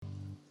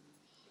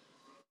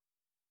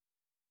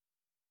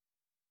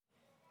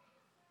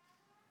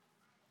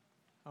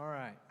All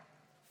right.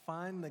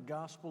 Find the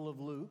Gospel of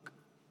Luke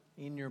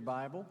in your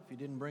Bible. If you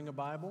didn't bring a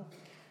Bible,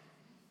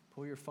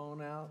 pull your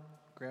phone out,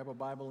 grab a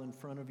Bible in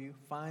front of you.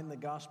 Find the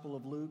Gospel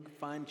of Luke.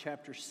 Find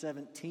chapter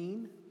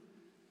 17.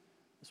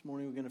 This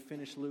morning we're going to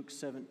finish Luke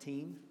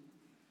 17.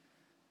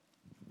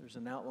 There's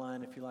an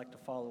outline if you like to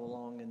follow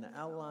along in the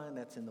outline.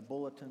 That's in the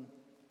bulletin.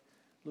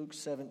 Luke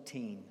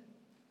 17.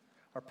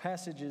 Our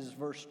passage is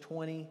verse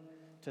 20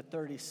 to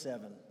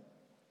 37.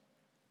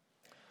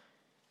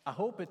 I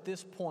hope at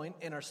this point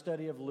in our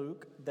study of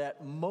Luke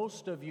that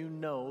most of you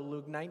know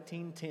Luke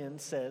 19:10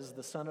 says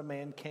the Son of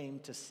Man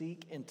came to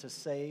seek and to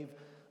save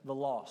the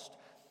lost.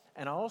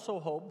 And I also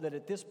hope that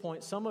at this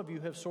point some of you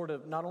have sort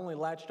of not only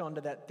latched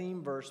onto that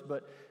theme verse,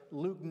 but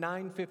Luke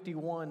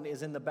 9:51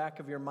 is in the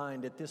back of your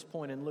mind at this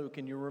point in Luke.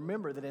 And you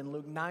remember that in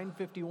Luke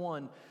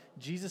 9:51,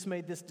 Jesus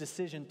made this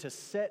decision to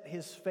set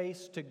his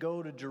face to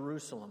go to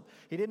Jerusalem.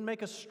 He didn't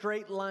make a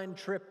straight line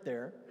trip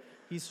there.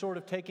 He's sort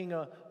of taking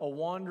a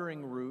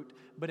wandering route.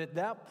 But at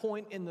that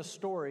point in the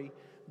story,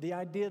 the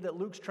idea that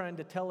Luke's trying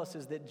to tell us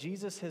is that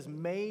Jesus has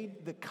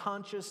made the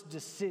conscious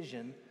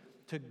decision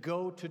to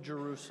go to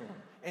Jerusalem.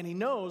 And he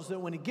knows that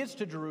when he gets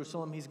to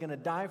Jerusalem, he's going to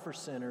die for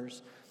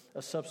sinners,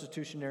 a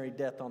substitutionary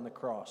death on the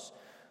cross.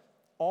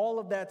 All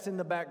of that's in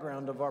the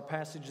background of our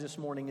passage this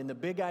morning, and the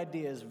big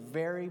idea is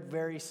very,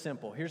 very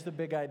simple. Here's the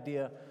big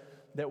idea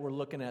that we're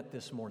looking at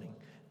this morning.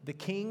 The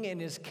King and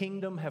his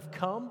kingdom have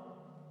come,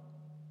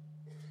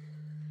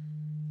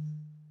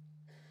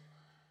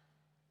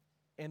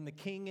 and the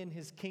King and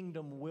his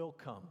kingdom will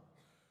come.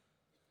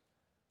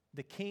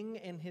 The King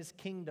and his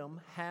kingdom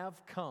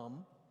have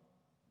come,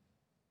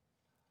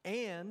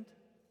 and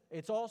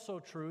it's also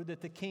true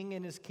that the King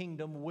and his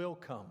kingdom will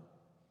come.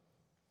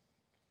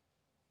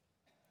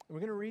 We're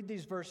going to read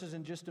these verses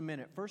in just a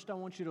minute. First, I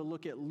want you to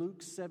look at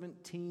Luke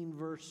 17,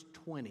 verse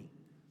 20.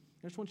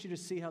 I just want you to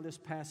see how this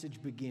passage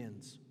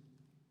begins.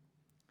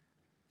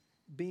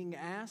 Being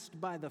asked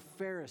by the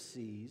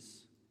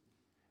Pharisees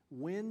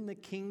when the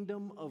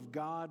kingdom of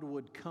God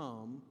would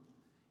come,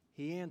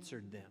 he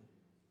answered them.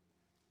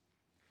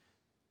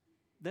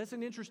 That's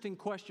an interesting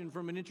question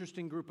from an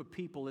interesting group of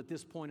people at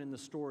this point in the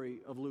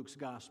story of Luke's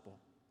gospel.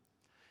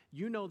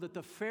 You know that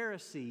the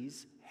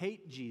Pharisees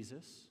hate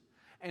Jesus,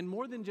 and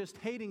more than just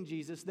hating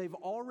Jesus, they've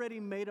already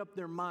made up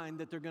their mind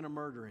that they're going to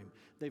murder him.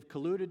 They've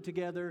colluded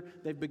together.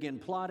 They've begun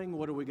plotting.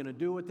 What are we going to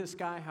do with this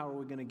guy? How are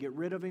we going to get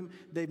rid of him?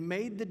 They've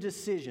made the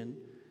decision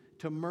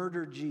to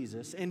murder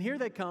Jesus. And here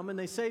they come and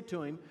they say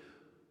to him,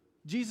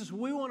 Jesus,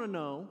 we want to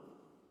know,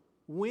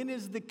 when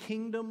is the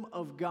kingdom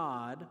of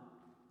God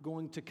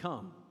going to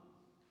come?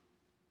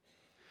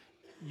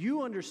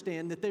 You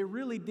understand that they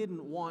really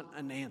didn't want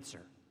an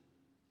answer.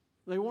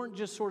 They weren't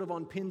just sort of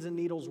on pins and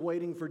needles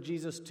waiting for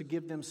Jesus to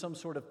give them some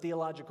sort of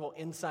theological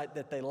insight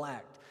that they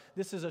lacked.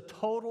 This is a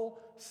total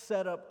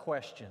setup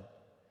question.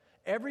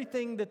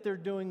 Everything that they're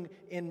doing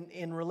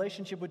in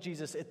relationship with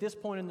Jesus at this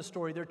point in the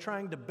story, they're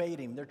trying to bait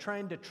him. They're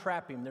trying to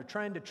trap him. They're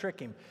trying to trick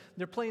him.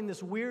 They're playing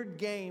this weird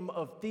game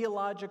of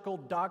theological,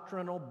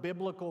 doctrinal,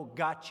 biblical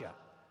gotcha.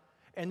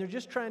 And they're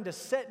just trying to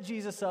set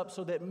Jesus up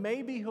so that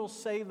maybe he'll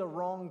say the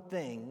wrong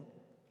thing,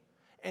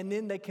 and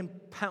then they can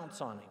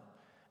pounce on him.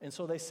 And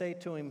so they say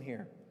to him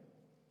here,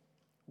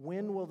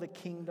 when will the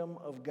kingdom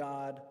of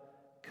God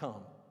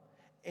come?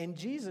 And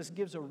Jesus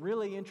gives a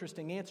really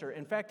interesting answer.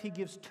 In fact, he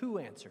gives two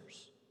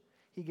answers.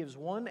 He gives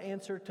one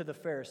answer to the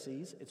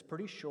Pharisees. It's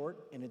pretty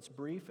short, and it's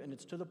brief, and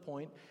it's to the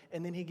point.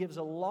 And then he gives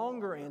a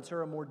longer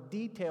answer, a more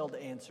detailed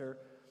answer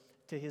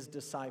to his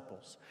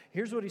disciples.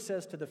 Here's what he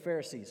says to the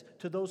Pharisees,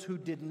 to those who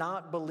did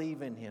not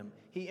believe in him.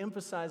 He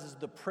emphasizes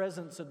the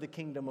presence of the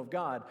kingdom of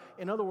God.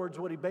 In other words,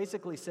 what he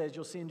basically says,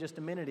 you'll see in just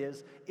a minute,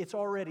 is it's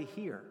already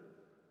here.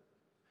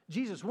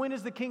 Jesus, when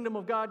is the kingdom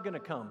of God going to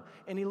come?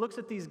 And he looks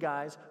at these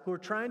guys who are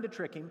trying to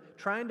trick him,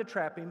 trying to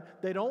trap him.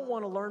 They don't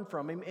want to learn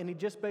from him. And he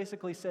just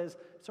basically says,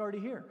 it's already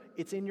here.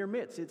 It's in your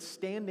midst. It's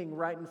standing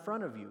right in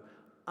front of you.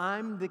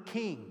 I'm the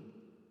king.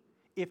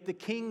 If the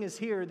king is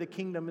here, the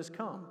kingdom has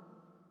come.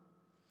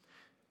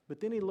 But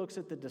then he looks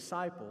at the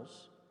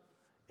disciples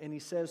and he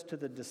says to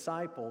the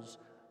disciples,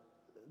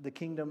 the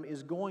kingdom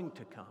is going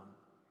to come.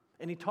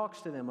 And he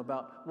talks to them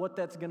about what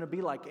that's going to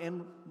be like,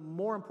 and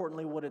more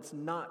importantly, what it's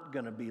not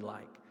going to be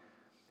like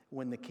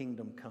when the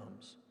kingdom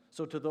comes.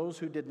 So to those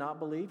who did not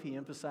believe, he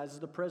emphasizes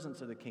the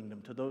presence of the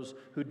kingdom. To those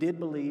who did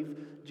believe,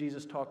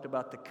 Jesus talked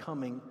about the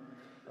coming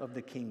of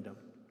the kingdom.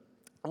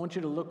 I want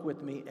you to look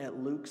with me at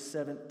Luke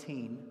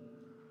 17.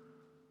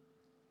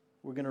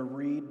 We're going to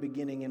read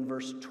beginning in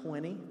verse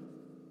 20.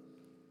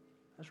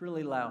 That's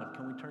really loud.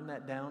 Can we turn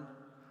that down?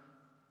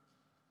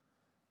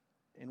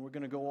 And we're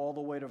going to go all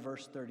the way to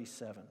verse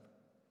 37.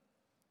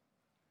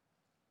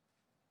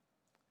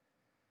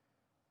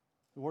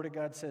 The Word of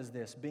God says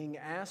this, being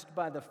asked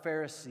by the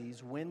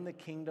Pharisees when the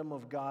kingdom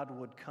of God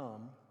would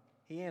come,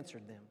 he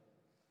answered them,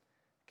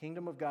 the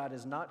kingdom of God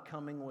is not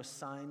coming with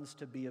signs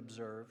to be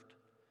observed,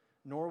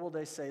 nor will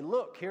they say,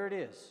 look, here it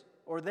is,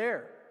 or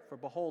there, for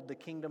behold, the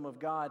kingdom of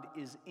God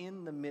is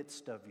in the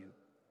midst of you.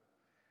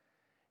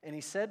 And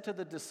he said to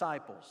the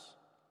disciples,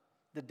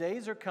 The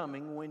days are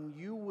coming when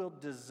you will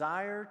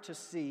desire to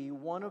see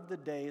one of the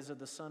days of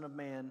the Son of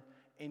Man,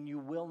 and you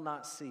will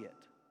not see it.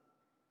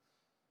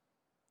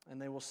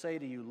 And they will say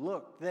to you,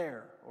 look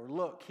there, or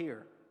look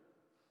here.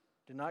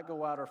 Do not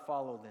go out or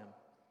follow them.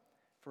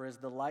 For as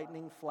the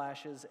lightning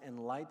flashes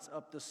and lights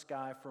up the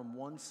sky from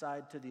one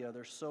side to the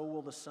other, so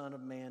will the Son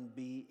of Man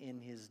be in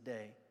his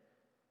day.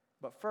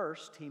 But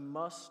first he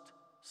must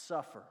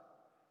suffer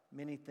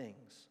many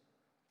things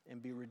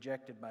and be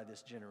rejected by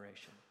this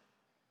generation.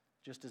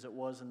 Just as it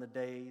was in the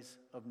days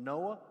of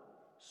Noah,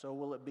 so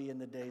will it be in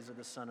the days of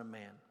the Son of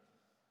Man.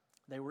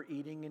 They were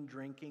eating and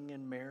drinking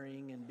and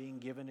marrying and being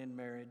given in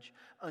marriage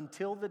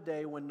until the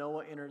day when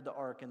Noah entered the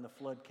ark and the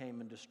flood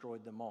came and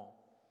destroyed them all.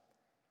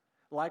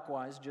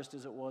 Likewise, just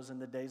as it was in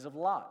the days of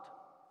Lot,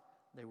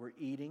 they were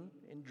eating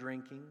and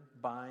drinking,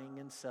 buying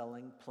and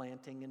selling,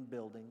 planting and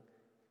building.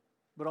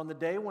 But on the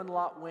day when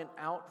Lot went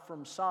out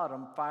from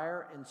Sodom,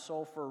 fire and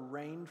sulfur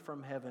rained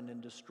from heaven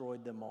and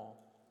destroyed them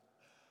all.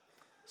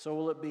 So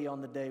will it be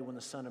on the day when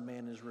the Son of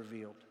Man is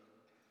revealed.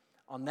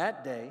 On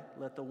that day,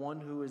 let the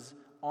one who is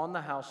on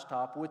the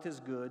housetop with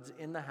his goods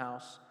in the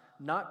house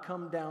not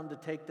come down to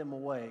take them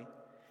away,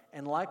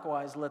 and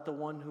likewise let the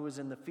one who is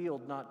in the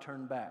field not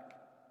turn back.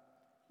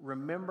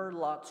 Remember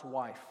Lot's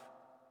wife.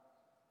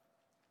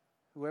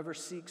 Whoever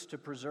seeks to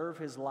preserve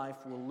his life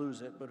will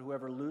lose it, but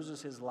whoever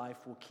loses his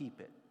life will keep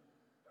it.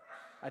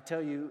 I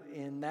tell you,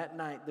 in that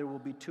night there will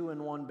be two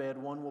in one bed,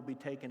 one will be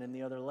taken and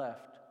the other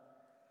left.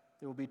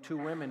 There will be two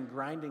women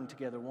grinding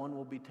together, one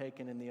will be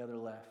taken and the other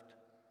left.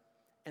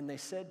 And they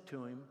said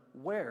to him,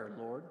 where,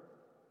 Lord?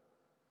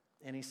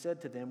 And he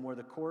said to them, where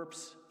the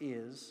corpse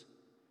is,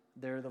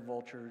 there the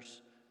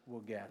vultures will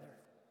gather.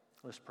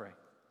 Let's pray.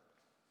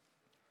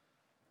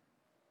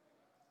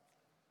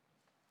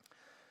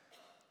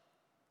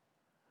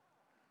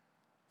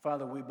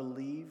 Father, we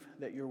believe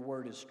that your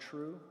word is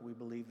true. We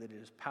believe that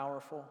it is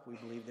powerful. We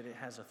believe that it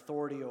has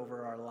authority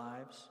over our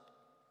lives.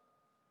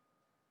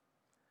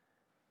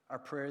 Our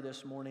prayer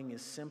this morning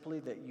is simply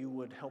that you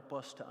would help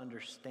us to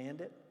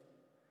understand it,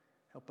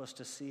 help us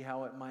to see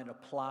how it might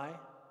apply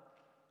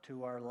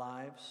to our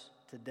lives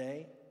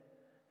today,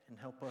 and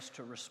help us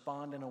to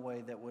respond in a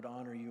way that would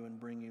honor you and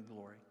bring you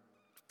glory.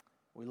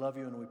 We love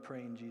you and we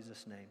pray in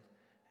Jesus' name.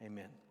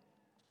 Amen.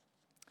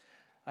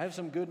 I have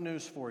some good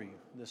news for you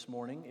this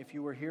morning. If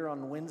you were here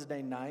on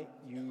Wednesday night,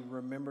 you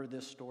remember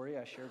this story.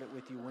 I shared it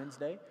with you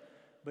Wednesday.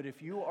 But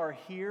if you are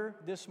here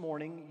this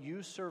morning,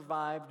 you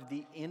survived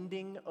the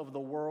ending of the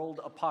world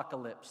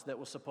apocalypse that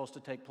was supposed to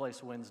take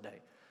place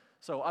Wednesday.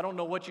 So I don't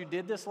know what you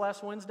did this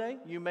last Wednesday.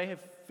 You may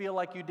feel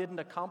like you didn't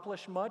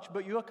accomplish much,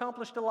 but you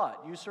accomplished a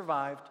lot. You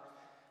survived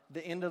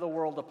the end of the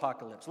world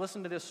apocalypse.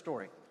 Listen to this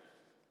story.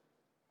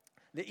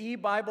 The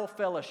E-Bible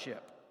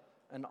Fellowship,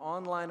 an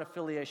online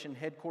affiliation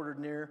headquartered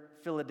near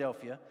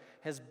Philadelphia,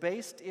 has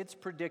based its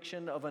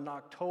prediction of an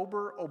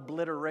October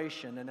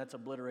obliteration, and that's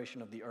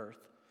obliteration of the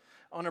earth,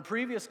 on a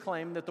previous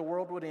claim that the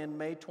world would end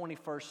May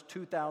 21st,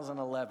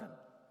 2011.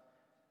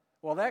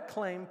 While that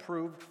claim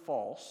proved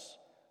false,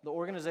 the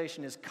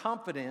organization is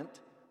confident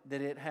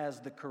that it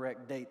has the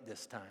correct date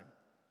this time.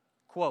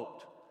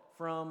 Quote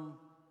from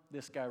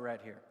this guy right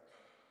here.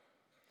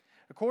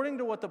 According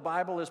to what the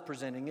Bible is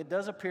presenting, it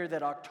does appear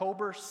that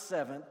October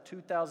 7th,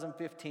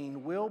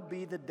 2015 will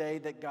be the day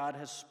that God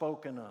has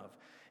spoken of,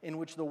 in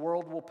which the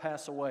world will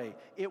pass away.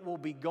 It will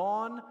be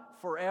gone,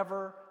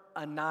 forever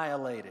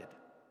annihilated,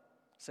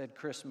 said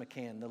Chris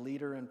McCann, the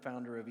leader and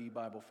founder of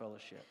E-Bible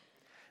Fellowship.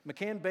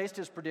 McCann based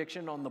his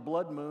prediction on the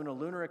blood moon, a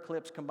lunar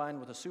eclipse combined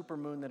with a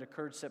supermoon that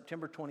occurred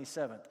September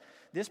 27th.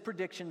 This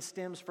prediction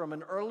stems from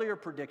an earlier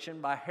prediction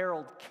by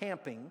Harold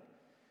Camping,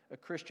 a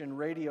Christian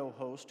radio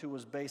host who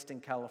was based in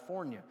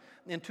California.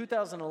 In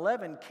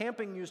 2011,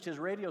 Camping used his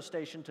radio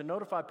station to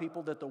notify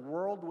people that the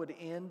world would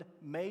end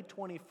May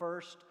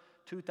 21st,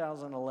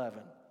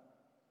 2011.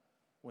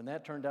 When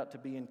that turned out to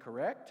be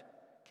incorrect,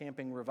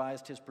 Camping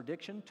revised his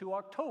prediction to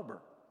October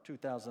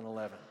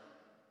 2011.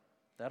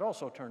 That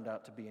also turned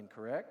out to be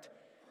incorrect,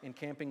 and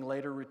Camping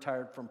later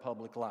retired from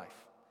public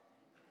life.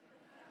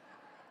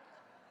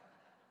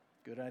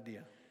 Good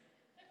idea.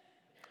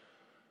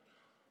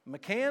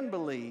 McCann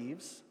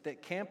believes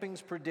that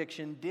Camping's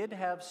prediction did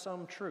have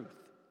some truth.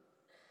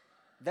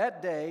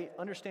 That day,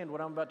 understand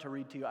what I'm about to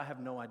read to you. I have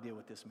no idea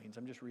what this means.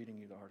 I'm just reading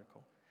you the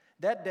article.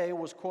 That day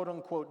was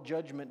quote-unquote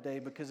Judgment Day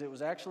because it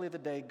was actually the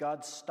day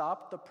God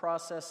stopped the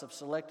process of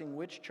selecting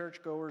which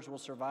churchgoers will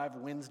survive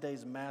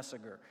Wednesday's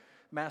massacre.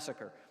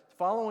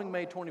 Following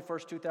May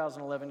 21st,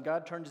 2011,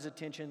 God turned his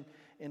attention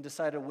and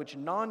decided which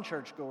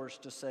non-churchgoers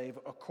to save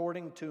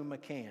according to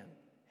McCann.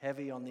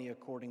 Heavy on the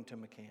according to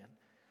McCann.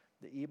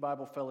 The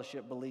E-Bible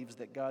Fellowship believes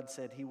that God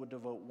said he would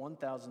devote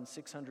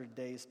 1,600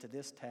 days to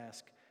this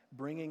task,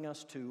 bringing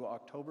us to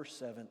October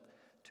 7th,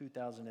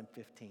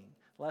 2015.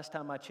 Last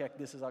time I checked,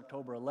 this is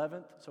October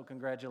 11th, so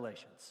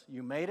congratulations.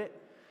 You made it.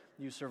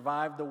 You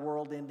survived the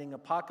world-ending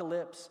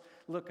apocalypse.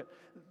 Look,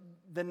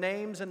 the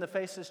names and the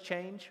faces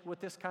change with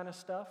this kind of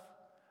stuff.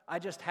 I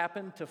just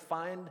happened to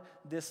find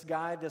this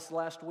guy this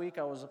last week.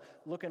 I was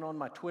looking on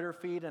my Twitter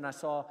feed, and I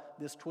saw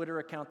this Twitter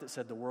account that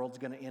said the world's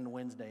going to end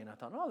Wednesday. And I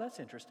thought, oh, that's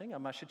interesting.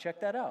 I should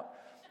check that out.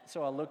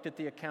 So I looked at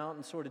the account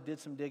and sort of did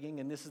some digging,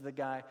 and this is the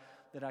guy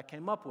that I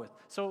came up with.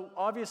 So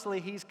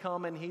obviously he's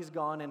come and he's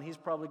gone, and he's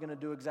probably going to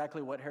do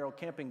exactly what Harold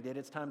Camping did.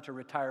 It's time to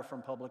retire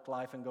from public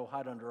life and go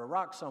hide under a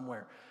rock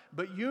somewhere.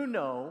 But you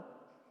know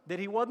that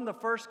he wasn't the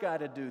first guy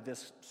to do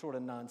this sort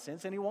of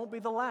nonsense, and he won't be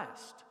the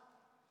last.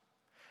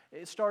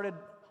 It started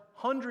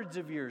hundreds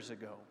of years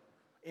ago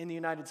in the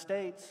United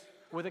States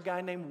with a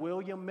guy named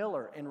William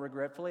Miller, and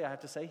regretfully, I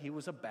have to say, he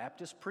was a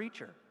Baptist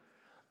preacher.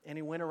 And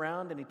he went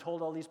around and he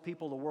told all these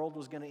people the world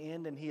was going to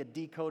end, and he had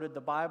decoded the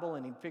Bible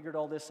and he figured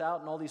all this out,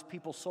 and all these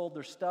people sold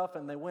their stuff,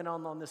 and they went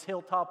on this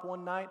hilltop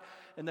one night,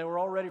 and they were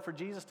all ready for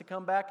Jesus to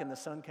come back, and the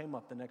sun came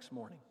up the next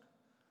morning.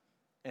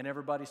 And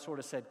everybody sort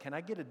of said, can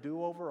I get a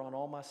do-over on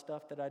all my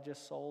stuff that I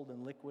just sold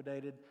and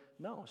liquidated?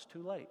 No, it's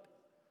too late.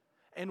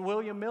 And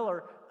William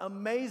Miller,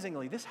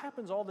 amazingly, this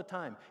happens all the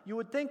time. You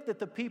would think that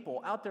the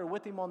people out there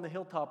with him on the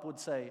hilltop would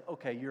say,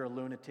 okay, you're a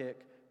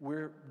lunatic.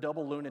 We're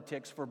double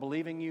lunatics for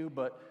believing you,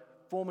 but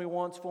fool me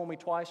once, fool me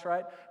twice,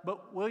 right?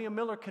 But William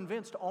Miller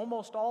convinced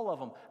almost all of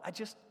them.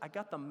 I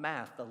got the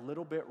math a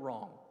little bit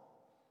wrong.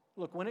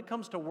 Look, when it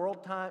comes to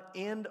world time,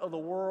 end of the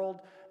world,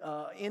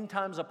 end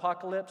times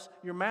apocalypse,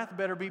 your math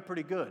better be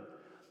pretty good.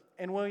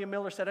 And William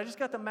Miller said, I just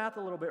got the math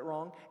a little bit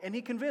wrong. And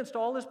he convinced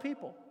all his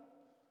people.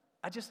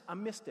 I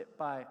missed it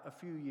by a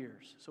few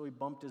years. So he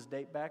bumped his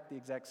date back. The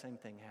exact same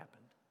thing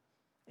happened.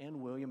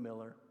 And William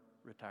Miller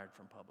retired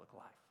from public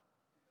life.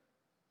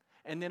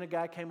 And then a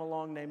guy came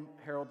along named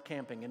Harold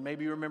Camping. And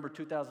maybe you remember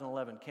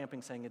 2011,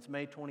 Camping saying it's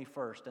May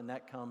 21st, and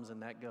that comes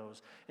and that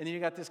goes. And then you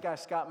got this guy,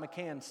 Scott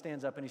McCann,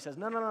 stands up and he says,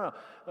 no.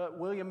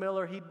 William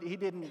Miller, he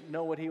didn't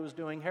know what he was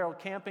doing. Harold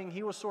Camping,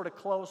 he was sort of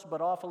close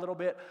but off a little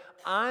bit.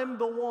 I'm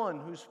the one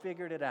who's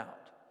figured it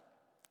out.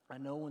 I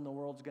know when the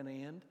world's going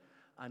to end.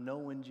 I know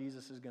when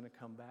Jesus is going to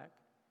come back.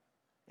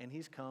 And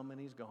he's come and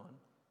he's gone.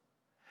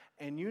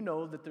 And you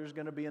know that there's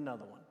going to be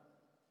another one.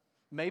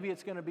 Maybe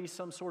it's going to be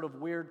some sort of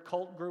weird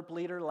cult group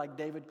leader like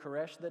David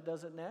Koresh that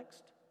does it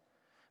next.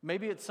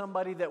 Maybe it's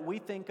somebody that we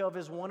think of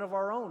as one of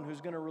our own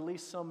who's going to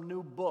release some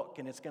new book,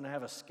 and it's going to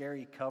have a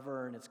scary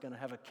cover, and it's going to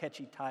have a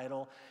catchy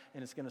title,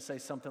 and it's going to say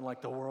something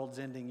like, the world's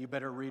ending, you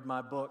better read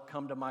my book,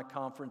 come to my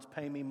conference,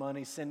 pay me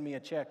money, send me a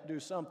check, do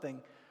something.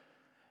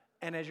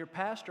 And as your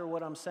pastor,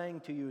 what I'm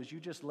saying to you is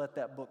you just let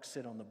that book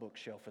sit on the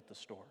bookshelf at the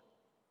store.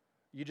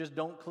 You just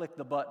don't click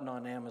the button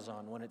on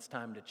Amazon when it's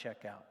time to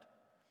check out.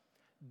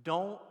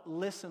 Don't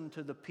listen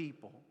to the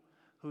people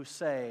who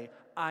say,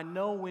 I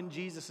know when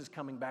Jesus is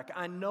coming back.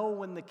 I know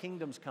when the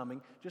kingdom's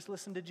coming. Just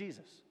listen to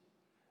Jesus.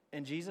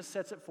 And Jesus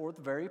sets it forth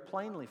very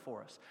plainly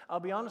for us. I'll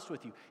be honest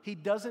with you. He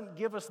doesn't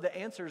give us the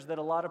answers that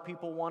a lot of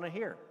people want to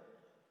hear.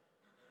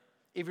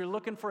 If you're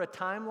looking for a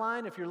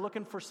timeline, if you're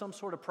looking for some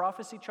sort of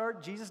prophecy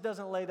chart, Jesus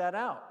doesn't lay that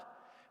out.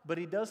 But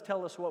he does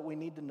tell us what we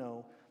need to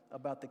know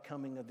about the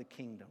coming of the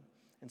kingdom.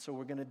 And so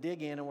we're going to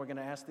dig in and we're going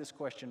to ask this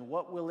question: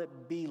 what will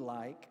it be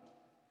like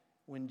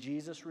when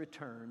Jesus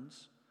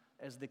returns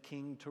as the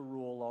king to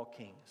rule all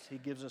kings? He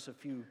gives us a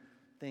few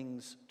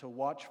things to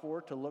watch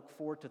for, to look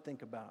for, to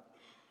think about.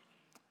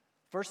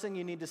 First thing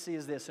you need to see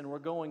is this, and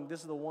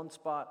this is the one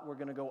spot we're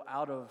going to go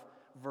out of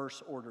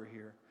verse order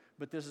here,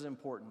 but this is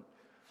important.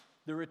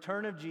 The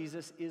return of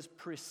Jesus is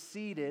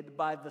preceded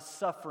by the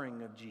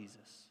suffering of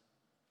Jesus.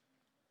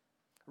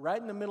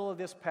 Right in the middle of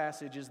this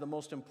passage is the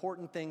most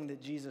important thing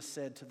that Jesus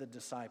said to the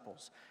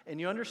disciples. And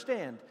you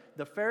understand,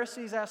 the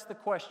Pharisees asked the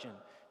question.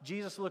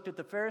 Jesus looked at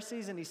the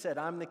Pharisees and he said,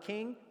 I'm the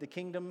king, the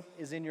kingdom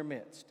is in your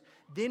midst.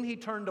 Then he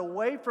turned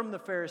away from the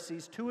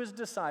Pharisees to his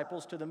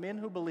disciples, to the men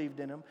who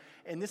believed in him,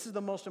 and this is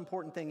the most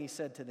important thing he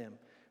said to them.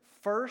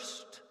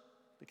 First,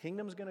 the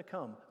kingdom's going to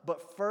come,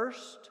 but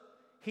first,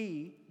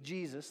 he,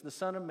 Jesus, the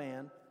Son of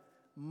Man,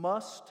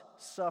 must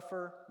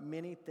suffer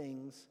many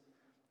things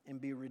and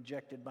be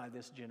rejected by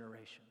this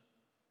generation.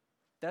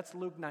 That's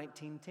Luke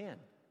 19:10.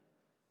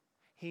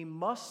 He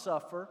must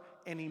suffer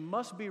and he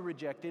must be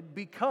rejected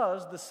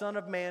because the Son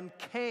of Man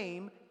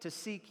came to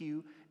seek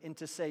you and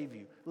to save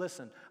you.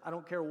 Listen, I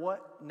don't care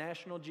what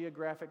National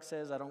Geographic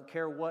says. I don't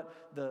care what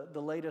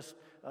the latest,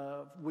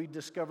 we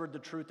discovered the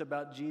truth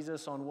about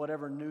Jesus on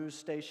whatever news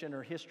station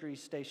or history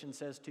station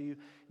says to you.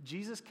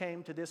 Jesus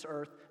came to this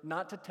earth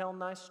not to tell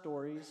nice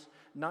stories,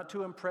 not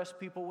to impress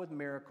people with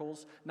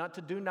miracles, not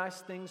to do nice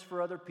things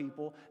for other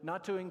people,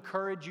 not to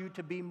encourage you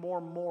to be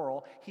more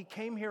moral. He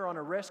came here on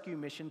a rescue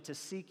mission to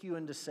seek you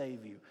and to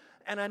save you.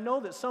 And I know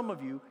that some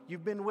of you,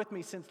 you've been with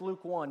me since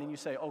Luke 1, and you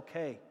say,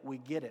 okay, we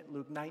get it,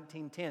 Luke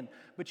 19:10.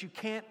 But you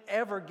can't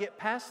ever get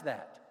past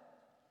that.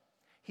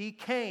 He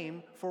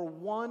came for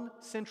one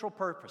central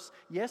purpose.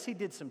 Yes, he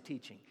did some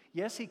teaching.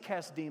 Yes, he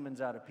cast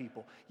demons out of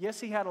people. Yes,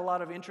 he had a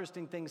lot of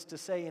interesting things to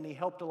say, and he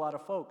helped a lot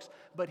of folks.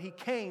 But he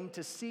came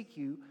to seek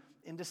you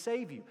and to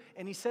save you.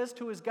 And he says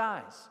to his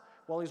guys,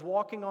 while he's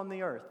walking on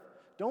the earth,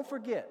 don't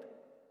forget,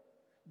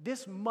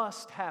 this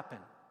must happen.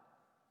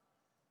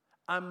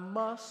 I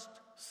must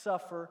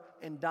suffer,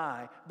 and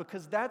die,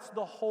 because that's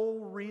the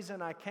whole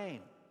reason I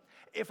came.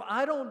 If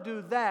I don't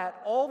do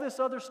that, all this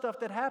other stuff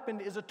that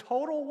happened is a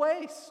total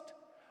waste.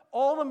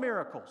 All the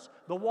miracles,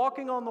 the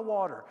walking on the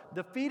water,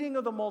 the feeding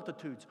of the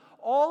multitudes,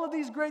 all of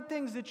these great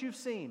things that you've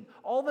seen,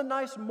 all the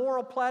nice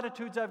moral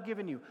platitudes I've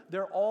given you,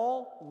 they're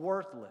all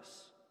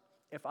worthless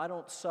if I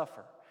don't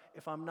suffer,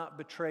 if I'm not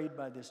betrayed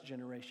by this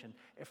generation,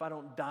 if I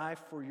don't die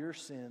for your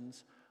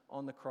sins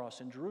on the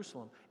cross in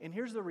Jerusalem. And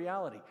here's the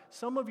reality.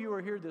 Some of you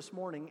are here this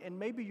morning, and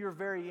maybe you're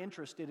very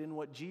interested in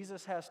what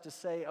Jesus has to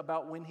say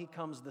about when he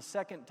comes the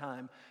second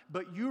time,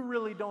 but you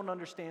really don't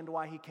understand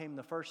why he came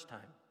the first time.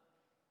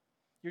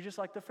 You're just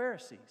like the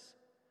Pharisees.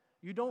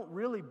 You don't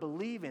really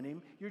believe in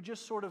him. You're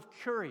just sort of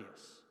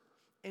curious.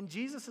 And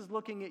Jesus is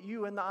looking at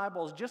you in the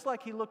eyeballs, just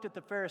like he looked at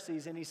the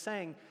Pharisees, and he's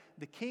saying,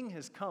 the king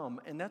has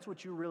come, and that's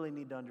what you really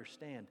need to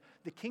understand.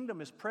 The kingdom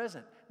is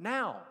present.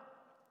 Now,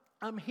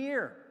 I'm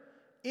here.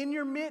 In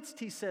your midst,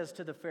 he says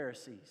to the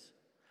Pharisees.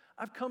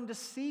 I've come to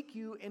seek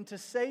you and to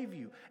save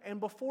you. And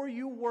before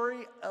you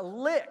worry a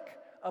lick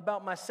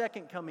about my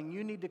second coming,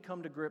 you need to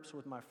come to grips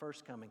with my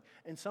first coming.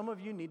 And some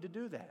of you need to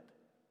do that.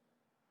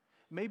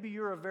 Maybe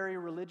you're a very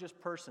religious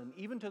person,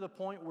 even to the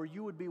point where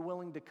you would be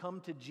willing to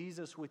come to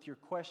Jesus with your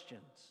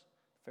questions.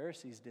 The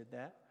Pharisees did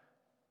that.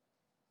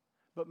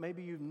 But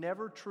maybe you've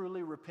never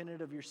truly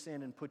repented of your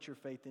sin and put your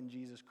faith in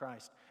Jesus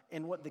Christ.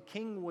 And what the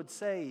king would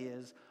say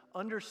is,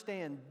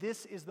 understand,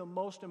 this is the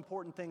most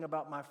important thing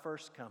about my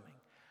first coming.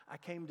 I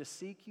came to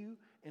seek you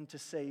and to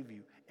save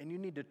you. And you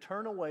need to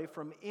turn away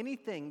from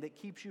anything that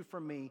keeps you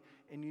from me,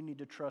 and you need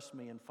to trust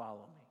me and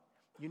follow me.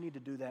 You need to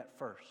do that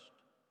first.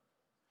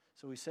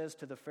 So he says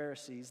to the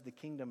Pharisees, the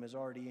kingdom is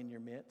already in your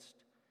midst.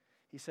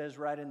 He says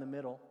right in the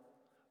middle,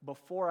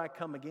 before I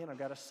come again, I've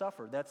got to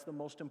suffer. That's the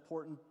most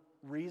important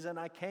reason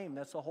I came.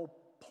 That's the whole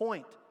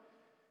point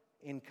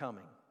in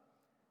coming.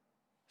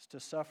 It's to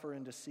suffer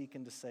and to seek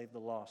and to save the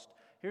lost.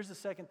 Here's the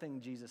second thing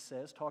Jesus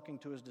says, talking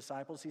to his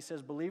disciples. He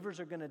says believers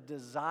are going to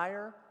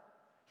desire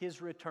his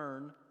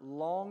return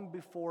long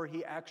before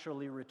he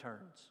actually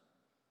returns.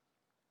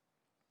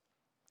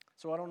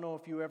 So I don't know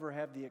if you ever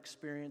have the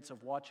experience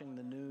of watching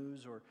the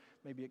news or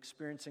maybe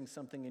experiencing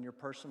something in your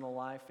personal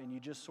life and you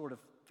just sort of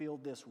feel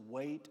this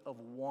weight of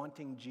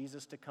wanting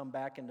Jesus to come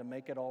back and to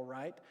make it all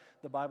right.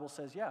 The Bible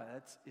says, yeah,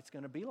 it's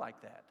going to be like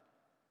that.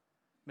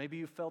 Maybe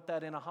you felt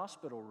that in a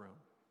hospital room.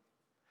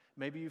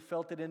 Maybe you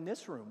felt it in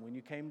this room when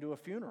you came to a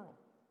funeral.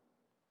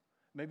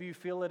 Maybe you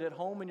feel it at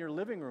home in your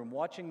living room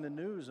watching the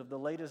news of the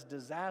latest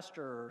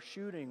disaster or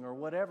shooting or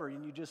whatever,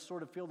 and you just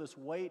sort of feel this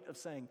weight of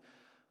saying,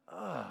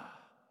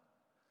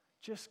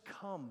 just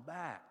come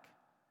back.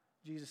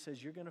 Jesus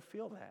says, you're going to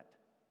feel that.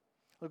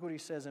 Look what he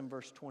says in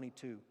verse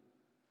 22.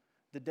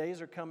 The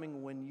days are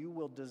coming when you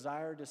will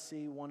desire to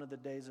see one of the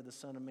days of the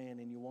Son of Man,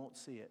 and you won't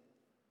see it.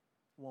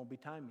 It won't be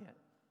time yet.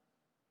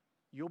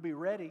 You'll be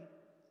ready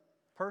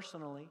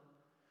personally,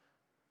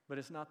 but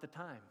it's not the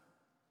time.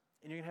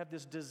 And you're going to have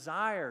this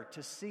desire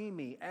to see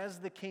me as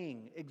the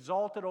King,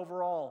 exalted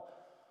over all,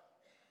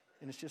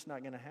 and it's just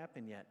not going to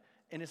happen yet.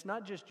 And it's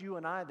not just you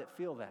and I that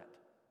feel that.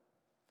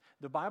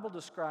 The Bible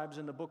describes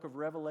in the book of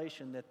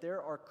Revelation that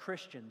there are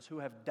Christians who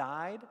have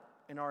died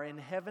and are in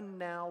heaven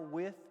now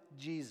with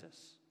Jesus,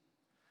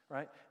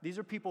 right? These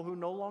are people who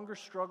no longer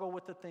struggle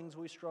with the things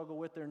we struggle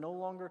with. They're no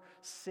longer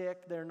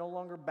sick. They're no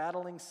longer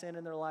battling sin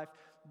in their life.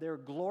 They're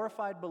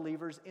glorified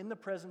believers in the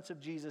presence of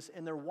Jesus,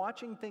 and they're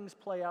watching things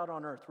play out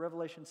on earth,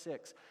 Revelation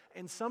 6.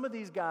 And some of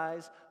these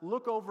guys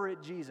look over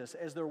at Jesus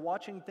as they're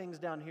watching things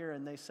down here,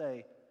 and they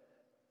say,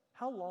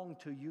 how long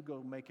till you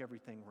go make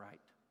everything right?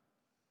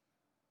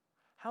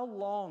 How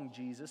long,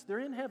 Jesus? They're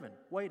in heaven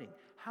waiting.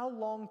 How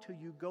long till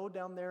you go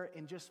down there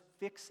and just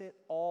fix it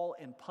all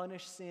and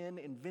punish sin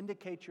and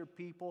vindicate your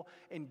people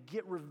and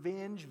get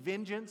revenge,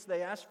 vengeance?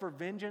 They ask for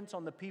vengeance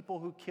on the people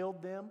who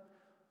killed them.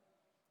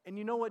 And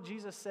you know what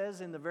Jesus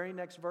says in the very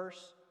next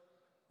verse,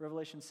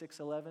 Revelation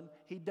 6:11?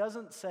 He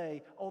doesn't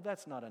say, oh,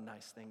 that's not a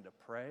nice thing to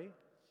pray.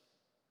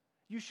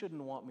 You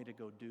shouldn't want me to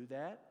go do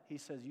that. He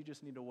says, you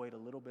just need to wait a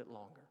little bit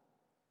longer.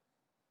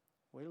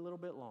 Wait a little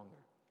bit longer.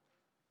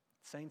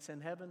 Saints in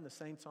heaven, the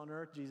saints on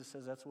earth, Jesus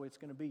says that's the way it's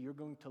going to be. You're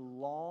going to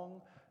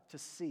long to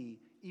see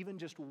even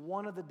just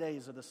one of the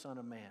days of the Son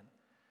of Man.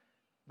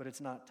 But it's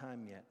not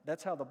time yet.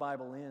 That's how the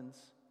Bible ends.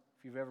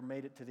 If you've ever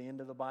made it to the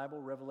end of the Bible,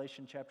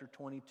 Revelation chapter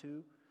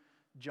 22,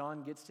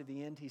 John gets to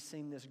the end. He's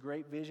seen this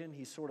great vision.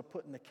 He's sort of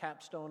putting the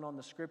capstone on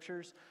the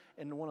scriptures.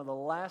 And one of the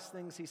last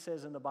things he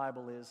says in the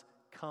Bible is,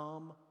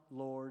 come,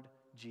 Lord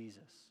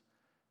Jesus.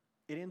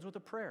 It ends with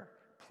a prayer.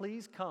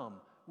 Please come.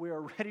 We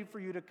are ready for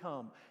you to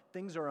come.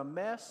 Things are a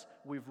mess.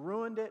 We've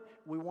ruined it.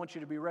 We want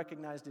you to be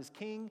recognized as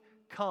King.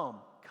 Come,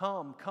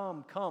 come,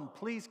 come, come.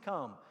 Please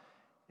come.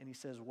 And he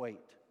says, wait.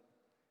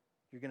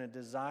 You're going to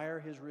desire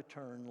his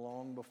return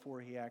long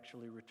before he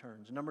actually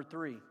returns. Number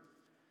 3,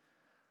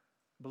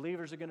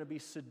 believers are going to be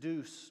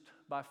seduced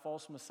by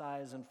false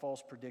messiahs and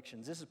false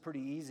predictions. This is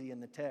pretty easy in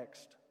the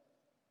text.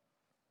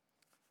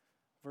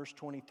 Verse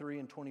 23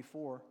 and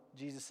 24,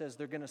 Jesus says,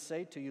 they're going to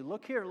say to you,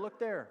 look here, look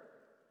there.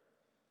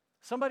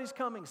 Somebody's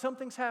coming.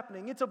 Something's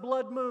happening. It's a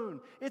blood moon.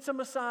 It's a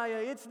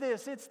Messiah. It's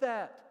this. It's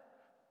that.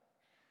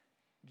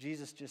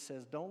 Jesus just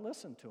says, don't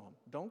listen to them.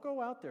 Don't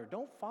go out there.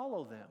 Don't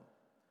follow them.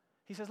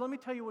 He says, let me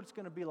tell you what it's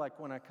going to be like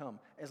when I come.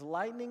 As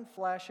lightning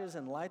flashes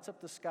and lights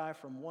up the sky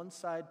from one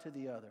side to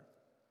the other,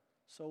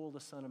 so will the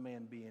Son of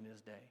Man be in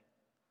his day.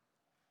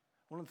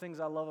 One of the things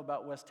I love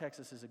about West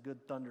Texas is a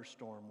good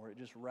thunderstorm where it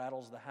just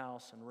rattles the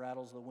house and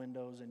rattles the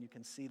windows and you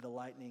can see the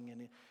lightning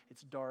and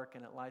it's dark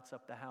and it lights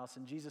up the house.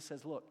 And Jesus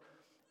says, look,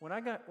 when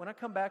I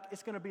come back,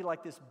 it's going to be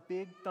like this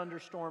big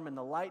thunderstorm and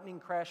the lightning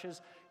crashes.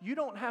 You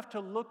don't have to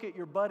look at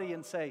your buddy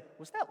and say,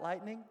 was that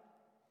lightning?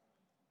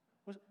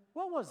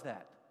 What was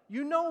that?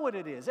 You know what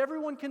it is.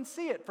 Everyone can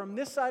see it from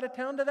this side of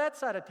town to that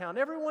side of town.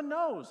 Everyone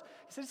knows.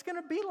 He said, it's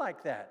going to be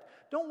like that.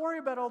 Don't worry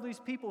about all these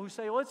people who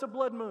say, well, it's a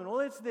blood moon.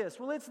 Well, it's this.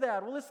 Well, it's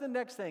that. Well, it's the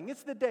next thing.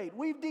 It's the date.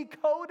 We've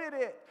decoded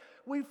it.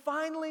 We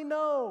finally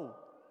know.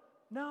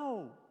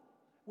 No.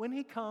 When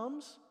he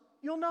comes,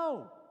 you'll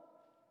know.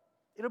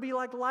 It'll be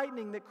like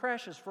lightning that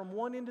crashes from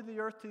one end of the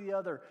earth to the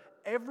other.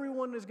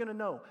 Everyone is going to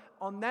know.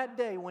 On that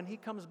day when he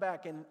comes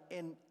back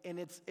and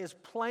it's as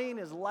plain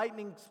as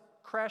lightning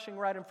crashing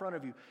right in front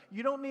of you,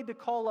 you don't need to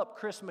call up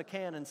Chris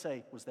McCann and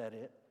say, was that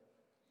it?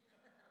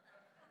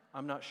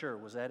 I'm not sure.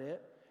 Was that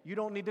it? You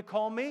don't need to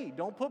call me.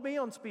 Don't put me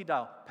on speed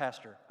dial.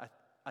 Pastor,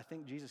 I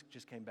think Jesus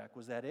just came back.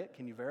 Was that it?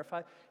 Can you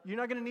verify? You're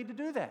not going to need to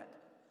do that.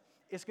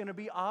 It's going to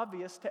be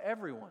obvious to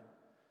everyone.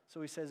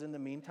 So he says, in the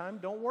meantime,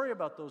 don't worry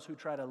about those who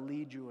try to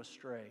lead you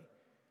astray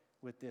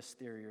with this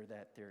theory or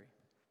that theory.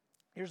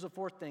 Here's the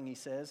fourth thing he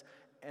says,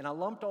 and I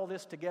lumped all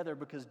this together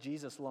because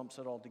Jesus lumps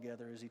it all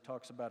together as he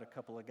talks about a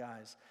couple of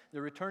guys.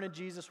 The return of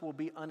Jesus will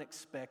be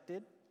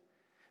unexpected.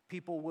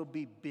 People will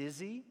be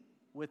busy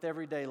with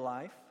everyday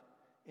life,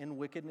 and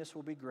wickedness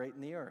will be great in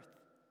the earth.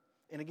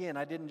 And again,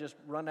 I didn't just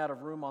run out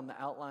of room on the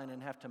outline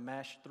and have to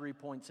mash 3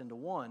 points into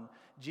one.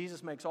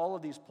 Jesus makes all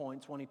of these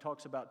points when he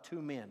talks about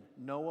two men,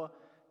 Noah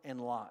and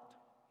Lot.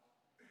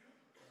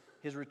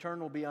 His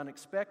return will be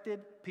unexpected.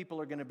 People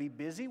are going to be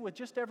busy with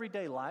just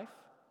everyday life.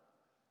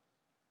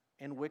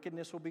 And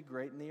wickedness will be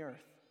great in the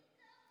earth.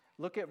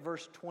 Look at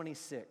verse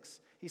 26.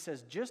 He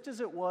says, just as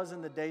it was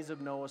in the days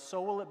of Noah,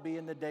 so will it be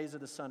in the days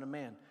of the Son of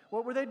Man.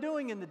 What were they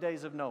doing in the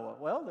days of Noah?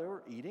 Well, they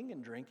were eating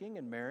and drinking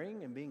and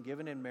marrying and being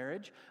given in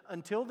marriage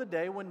until the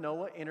day when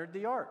Noah entered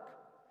the ark.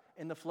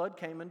 And the flood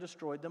came and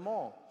destroyed them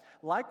all.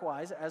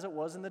 Likewise, as it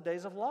was in the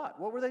days of Lot.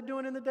 What were they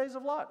doing in the days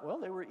of Lot? Well,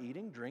 they were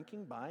eating,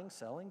 drinking, buying,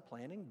 selling,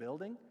 planting,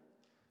 building.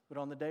 But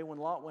on the day when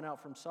Lot went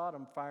out from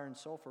Sodom, fire and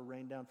sulfur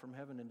rained down from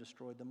heaven and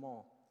destroyed them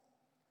all.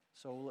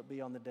 So will it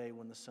be on the day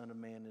when the Son of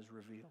Man is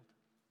revealed.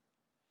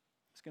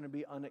 It's going to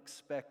be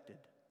unexpected.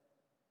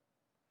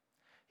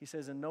 He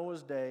says in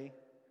Noah's day,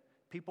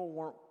 people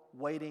weren't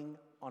waiting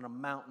on a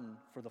mountain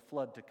for the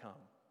flood to come.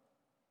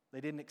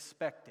 They didn't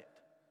expect it.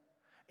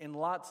 In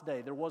Lot's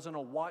day, there wasn't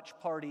a watch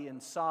party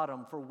in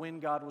Sodom for when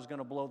God was going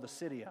to blow the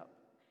city up.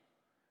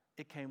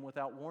 It came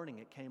without warning.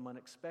 It came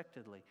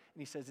unexpectedly.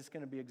 And he says it's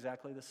going to be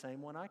exactly the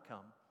same when I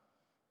come.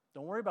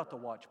 Don't worry about the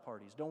watch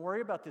parties. Don't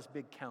worry about this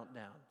big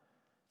countdown.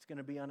 It's going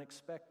to be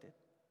unexpected.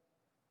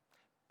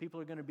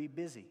 People are going to be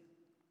busy.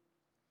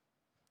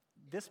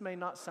 This may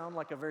not sound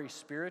like a very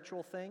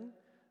spiritual thing,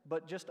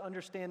 but just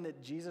understand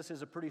that Jesus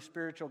is a pretty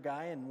spiritual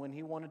guy, and when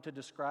he wanted to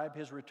describe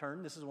his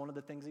return, this is one of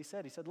the things he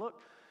said. He said,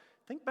 look,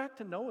 think back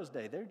to Noah's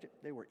day.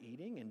 They were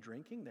eating and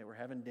drinking. They were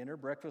having dinner,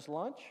 breakfast,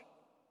 lunch,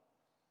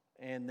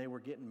 and they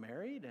were getting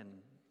married and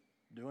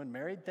doing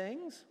married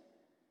things.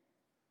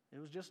 It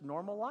was just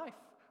normal life.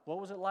 What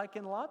was it like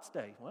in Lot's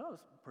day? Well, it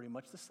was pretty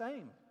much the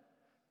same.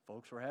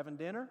 Folks were having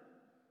dinner.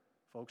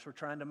 Folks were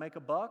trying to make a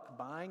buck,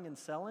 buying and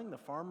selling. The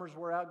farmers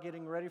were out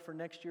getting ready for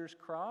next year's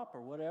crop or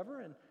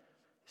whatever, and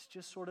it's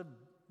just sort of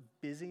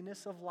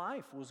busyness of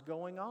life was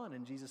going on,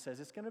 and Jesus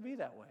says it's going to be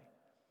that way.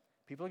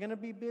 People are going to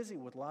be busy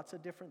with lots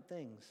of different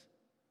things.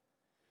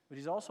 But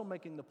he's also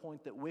making the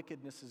point that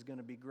wickedness is going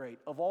to be great.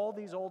 Of all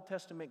these Old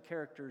Testament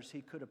characters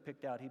he could have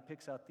picked out, he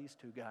picks out these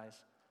two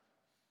guys,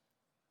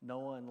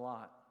 Noah and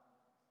Lot.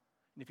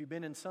 And if you've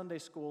been in Sunday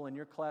school and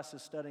your class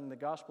is studying the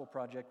Gospel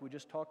Project, we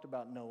just talked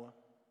about Noah.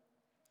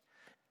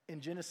 In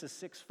Genesis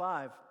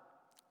 6:5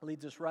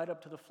 leads us right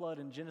up to the flood.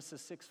 And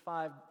Genesis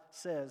 6:5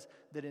 says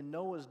that in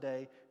Noah's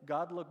day,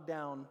 God looked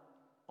down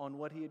on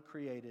what he had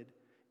created,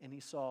 and he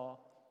saw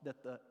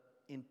that the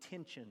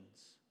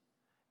intentions,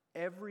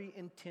 every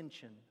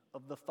intention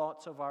of the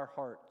thoughts of our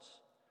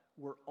hearts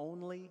were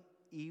only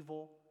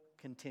evil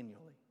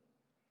continually.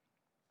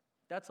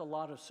 That's a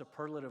lot of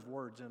superlative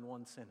words in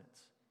one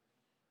sentence.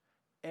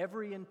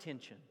 Every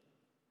intention,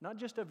 not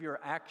just of your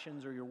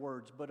actions or your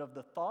words, but of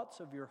the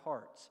thoughts of your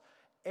hearts.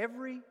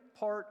 Every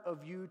part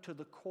of you to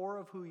the core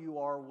of who you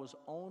are was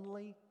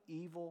only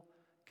evil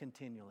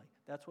continually.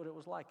 That's what it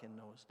was like in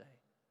Noah's day.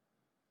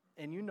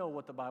 And you know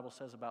what the Bible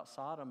says about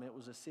Sodom. It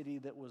was a city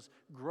that was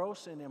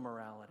gross in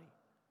immorality.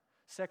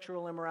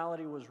 Sexual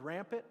immorality was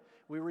rampant.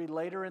 We read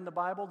later in the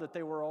Bible that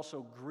they were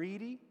also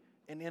greedy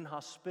and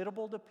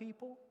inhospitable to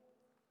people.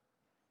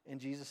 And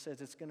Jesus says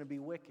it's going to be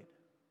wicked.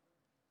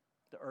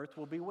 The earth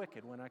will be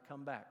wicked when I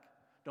come back.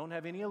 Don't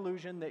have any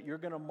illusion that you're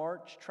going to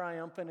march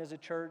triumphant as a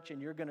church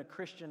and you're going to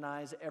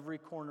Christianize every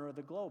corner of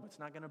the globe. It's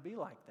not going to be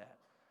like that.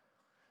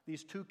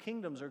 These two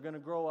kingdoms are going to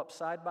grow up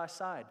side by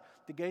side.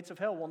 The gates of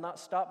hell will not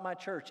stop my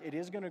church. It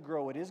is going to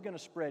grow. It is going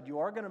to spread. You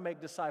are going to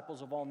make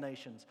disciples of all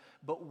nations.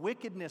 But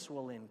wickedness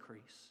will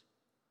increase.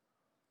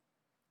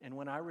 And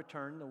when I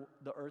return,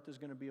 the earth is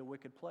going to be a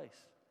wicked place.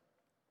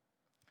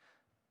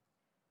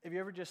 Have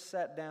you ever just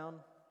sat down,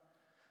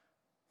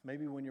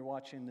 maybe when you're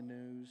watching the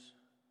news,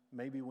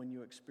 maybe when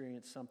you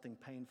experience something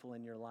painful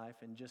in your life,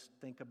 and just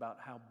think about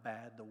how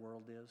bad the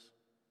world is?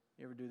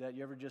 You ever do that?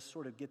 You ever just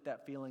sort of get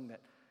that feeling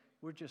that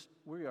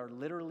we are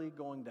literally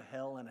going to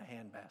hell in a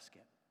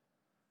handbasket?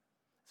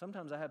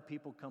 Sometimes I have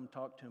people come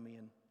talk to me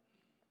and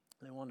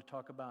they want to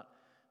talk about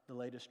the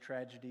latest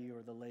tragedy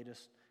or the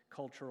latest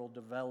cultural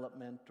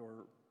development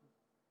or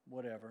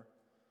whatever.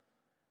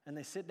 And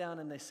they sit down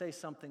and they say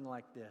something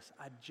like this: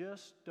 I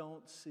just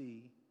don't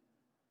see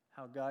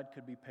how God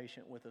could be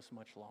patient with us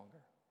much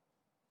longer.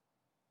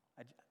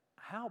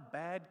 How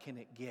bad can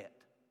it get?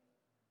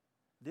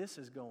 This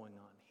is going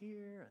on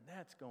here and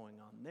that's going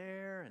on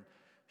there, and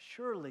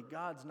surely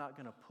God's not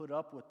going to put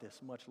up with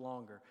this much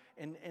longer.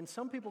 And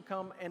some people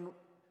come and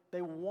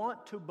they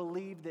want to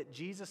believe that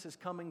Jesus is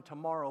coming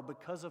tomorrow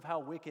because of how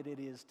wicked it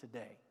is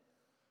today.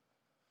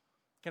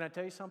 Can I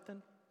tell you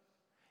something?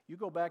 You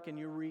go back and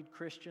you read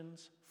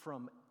Christians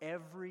from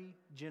every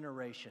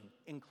generation,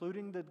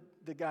 including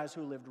the guys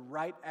who lived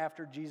right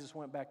after Jesus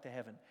went back to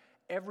heaven.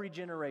 Every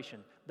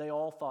generation, they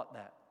all thought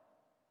that.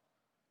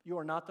 You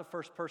are not the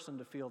first person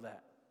to feel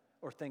that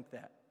or think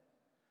that.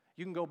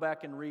 You can go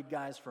back and read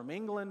guys from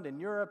England and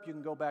Europe. You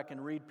can go back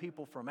and read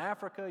people from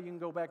Africa. You can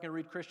go back and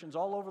read Christians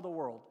all over the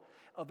world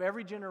of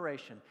every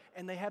generation.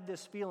 And they have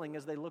this feeling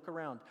as they look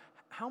around,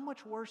 how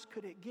much worse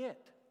could it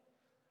get?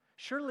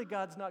 Surely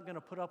God's not going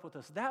to put up with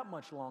us that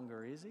much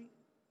longer, is He?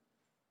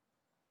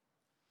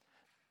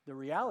 The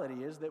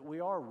reality is that we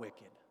are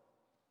wicked,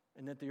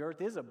 and that the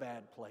earth is a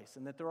bad place,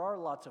 and that there are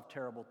lots of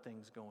terrible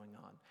things going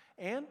on.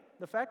 And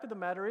the fact of the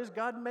matter is,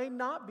 God may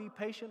not be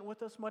patient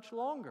with us much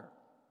longer.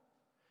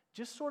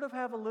 Just sort of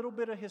have a little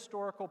bit of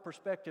historical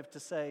perspective to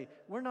say,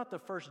 we're not the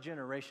first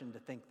generation to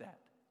think that.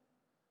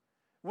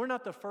 We're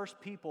not the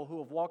first people who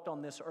have walked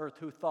on this earth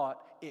who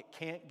thought it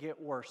can't get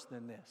worse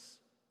than this.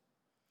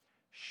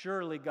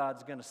 Surely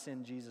God's going to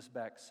send Jesus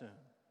back soon.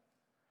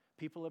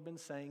 People have been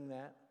saying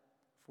that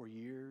for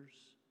years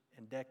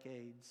and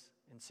decades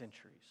and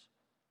centuries.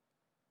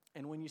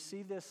 And when you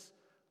see this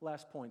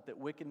last point, that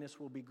wickedness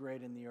will be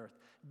great in the earth,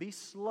 be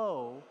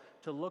slow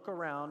to look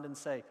around and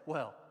say,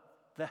 well,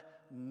 that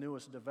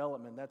newest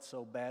development, that's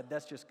so bad,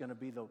 that's just going to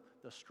be the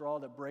straw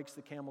that breaks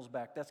the camel's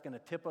back. That's going to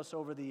tip us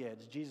over the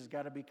edge. Jesus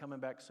got to be coming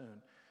back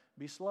soon.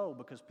 Be slow,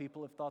 because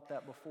people have thought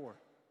that before.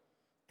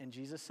 And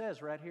Jesus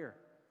says right here,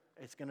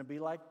 it's going to be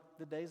like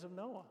the days of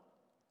Noah.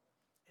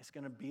 It's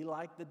going to be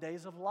like the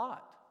days of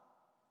Lot.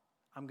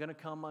 I'm going to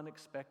come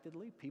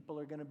unexpectedly. People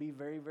are going to be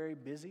very, very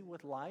busy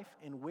with life,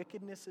 and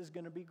wickedness is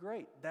going to be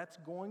great. That's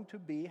going to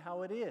be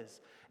how it is.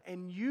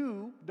 And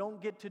you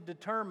don't get to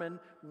determine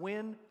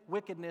when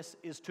wickedness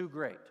is too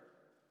great.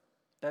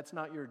 That's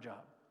not your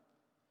job.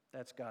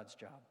 That's God's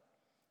job.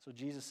 So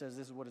Jesus says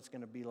this is what it's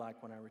going to be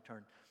like when I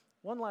return.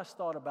 One last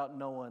thought about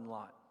Noah and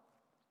Lot.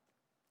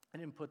 I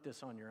didn't put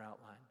this on your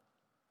outline.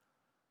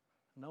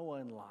 Noah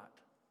and Lot.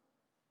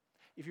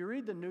 If you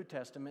read the New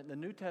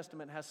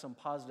Testament has some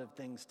positive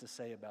things to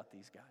say about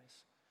these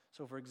guys.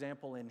 So, for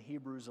example, in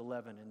Hebrews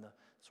 11, in the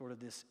sort of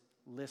this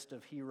list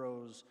of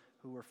heroes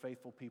who were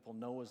faithful people,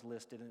 Noah's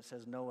listed, and it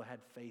says Noah had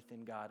faith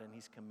in God, and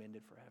he's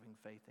commended for having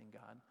faith in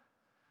God.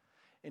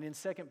 And in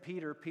 2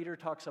 Peter, Peter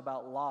talks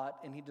about Lot,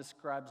 and he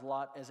describes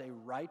Lot as a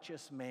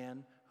righteous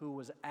man who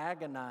was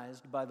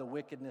agonized by the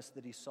wickedness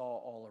that he saw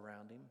all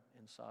around him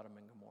in Sodom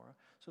and Gomorrah.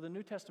 So the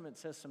New Testament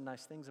says some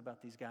nice things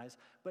about these guys.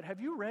 But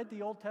have you read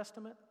the Old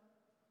Testament?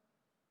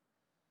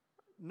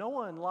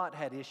 Noah and Lot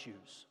had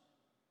issues,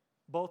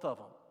 both of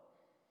them.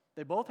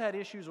 They both had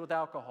issues with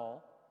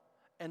alcohol,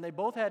 and they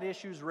both had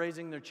issues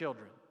raising their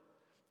children.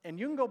 And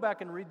you can go back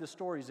and read the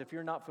stories if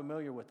you're not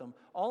familiar with them.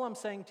 All I'm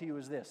saying to you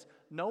is this: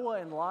 Noah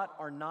and Lot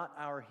are not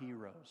our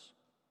heroes.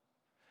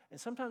 And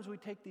sometimes we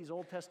take these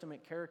Old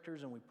Testament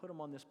characters and we put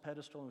them on this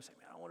pedestal and we say,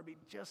 man, I want to be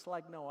just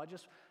like Noah. I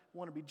just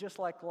want to be just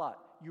like Lot.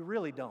 You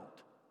really don't.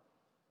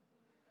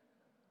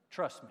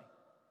 Trust me.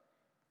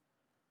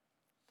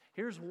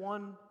 Here's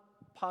one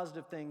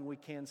positive thing we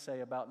can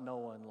say about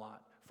Noah and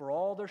Lot. For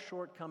all their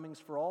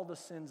shortcomings, for all the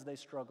sins they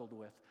struggled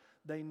with,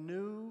 they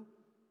knew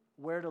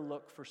where to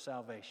look for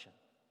salvation.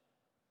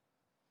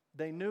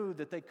 They knew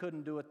that they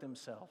couldn't do it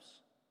themselves.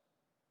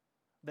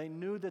 They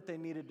knew that they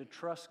needed to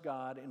trust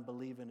God and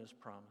believe in His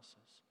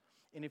promises.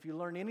 And if you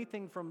learn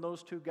anything from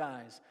those two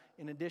guys,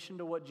 in addition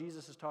to what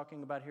Jesus is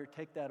talking about here,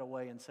 take that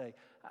away and say,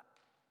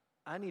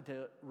 I need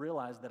to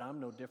realize that I'm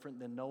no different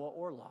than Noah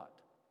or Lot.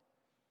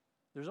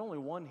 There's only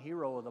one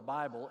hero of the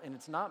Bible, and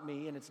it's not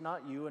me, and it's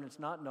not you, and it's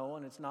not Noah,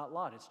 and it's not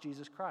Lot. It's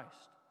Jesus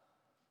Christ.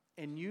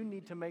 And you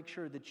need to make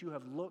sure that you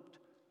have looked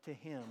to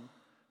Him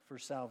for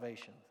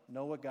salvation.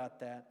 Noah got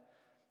that,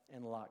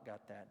 and Lot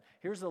got that.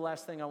 Here's the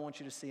last thing I want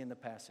you to see in the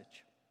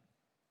passage.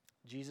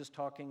 Jesus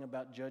talking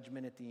about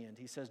judgment at the end.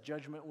 He says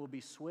judgment will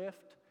be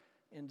swift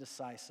and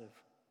decisive.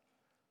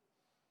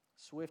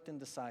 Swift and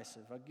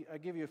decisive. I'll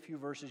give you a few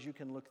verses. You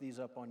can look these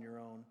up on your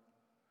own.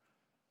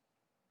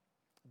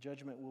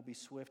 Judgment will be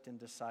swift and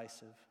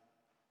decisive.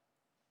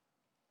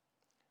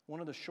 One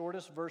of the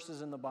shortest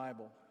verses in the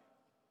Bible.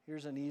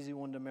 Here's an easy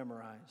one to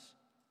memorize.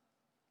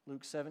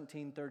 Luke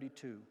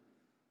 17:32.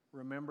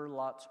 Remember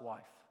Lot's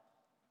wife.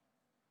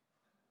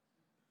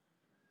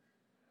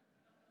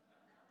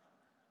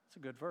 It's a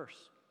good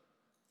verse.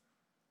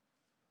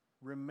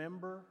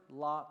 Remember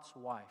Lot's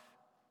wife.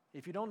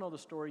 If you don't know the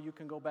story, you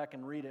can go back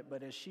and read it,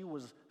 but as she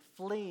was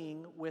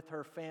fleeing with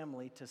her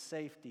family to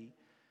safety,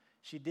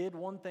 she did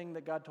one thing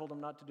that God told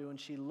him not to do, and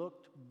she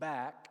looked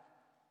back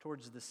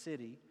towards the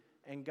city,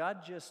 and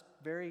God just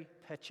very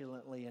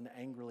petulantly and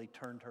angrily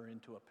turned her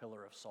into a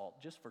pillar of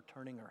salt just for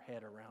turning her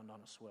head around on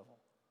a swivel.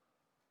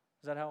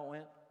 Is that how it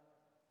went?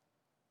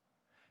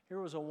 Here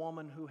was a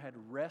woman who had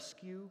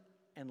rescue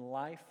and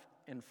life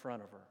in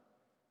front of her.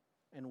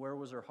 And where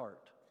was her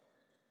heart?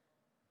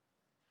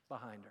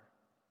 Behind her.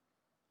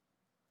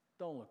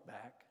 Don't look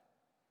back.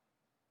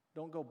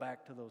 Don't go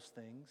back to those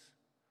things.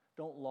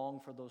 Don't long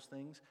for those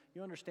things.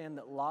 You understand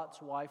that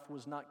Lot's wife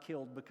was not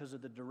killed because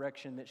of the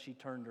direction that she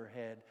turned her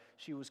head.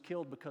 She was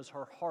killed because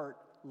her heart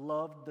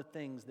loved the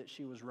things that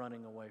she was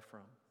running away from.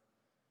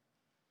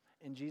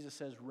 And Jesus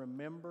says,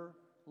 remember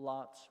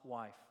Lot's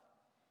wife,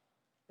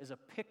 as a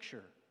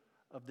picture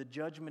of the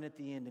judgment at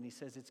the end. And he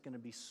says it's going to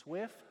be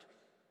swift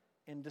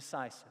and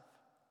decisive.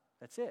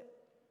 That's it.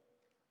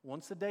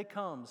 Once the day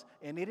comes,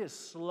 and it is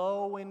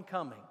slow in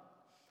coming,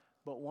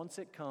 but once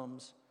it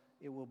comes,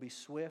 it will be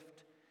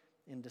swift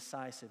and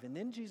decisive. And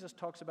then Jesus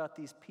talks about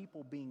these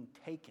people being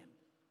taken.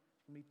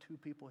 There's going to be 2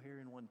 people here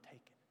and 1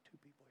 taken. 2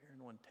 people here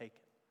and 1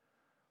 taken.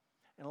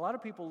 And a lot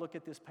of people look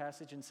at this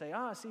passage and say,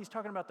 see, he's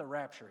talking about the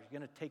rapture. He's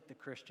going to take the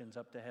Christians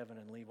up to heaven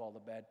and leave all the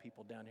bad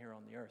people down here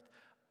on the earth.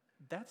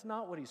 That's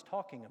not what he's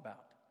talking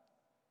about.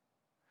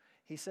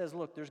 He says,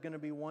 look, there's going to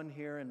be 1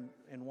 here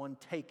and 1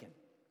 taken.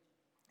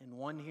 And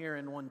 1 here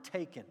and 1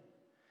 taken.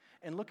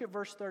 And look at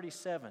verse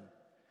 37.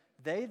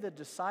 They, the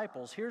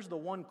disciples, here's the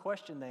one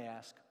question they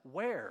ask.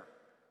 Where?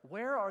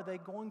 Where are they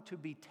going to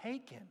be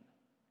taken?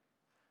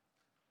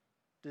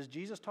 Does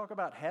Jesus talk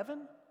about heaven?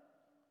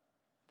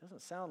 It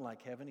doesn't sound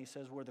like heaven. He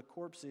says where the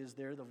corpse is,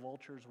 there the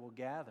vultures will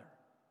gather.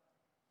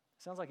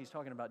 It sounds like he's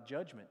talking about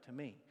judgment to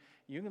me.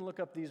 You can look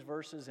up these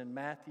verses in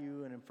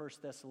Matthew and in 1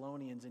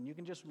 Thessalonians, and you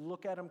can just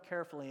look at them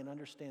carefully and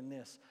understand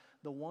this.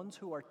 The ones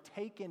who are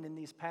taken in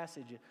these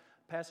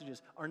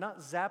passages are not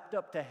zapped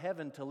up to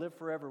heaven to live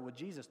forever with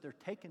Jesus. They're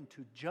taken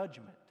to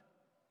judgment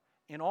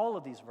in all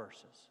of these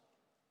verses.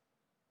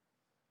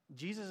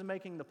 Jesus is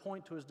making the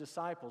point to his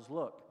disciples,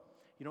 look,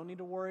 you don't need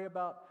to worry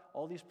about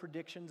all these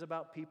predictions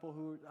about people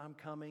who, I'm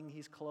coming,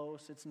 he's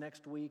close, it's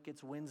next week,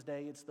 it's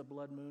Wednesday, it's the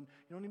blood moon.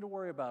 You don't need to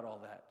worry about all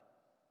that.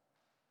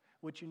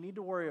 What you need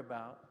to worry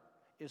about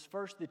is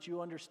first that you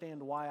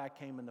understand why I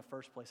came in the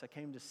first place. I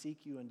came to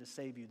seek you and to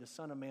save you. The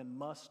Son of Man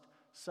must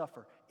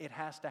suffer. It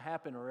has to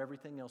happen or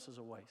everything else is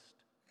a waste.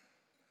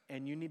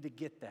 And you need to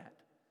get that.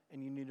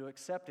 And you need to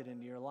accept it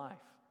into your life.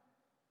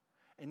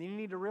 And then you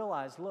need to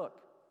realize, look,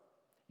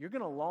 you're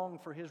going to long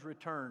for his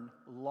return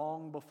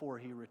long before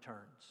he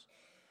returns.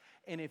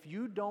 And if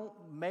you don't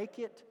make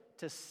it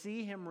to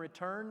see him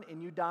return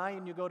and you die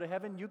and you go to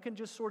heaven, you can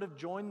just sort of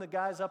join the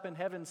guys up in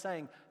heaven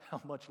saying, how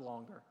much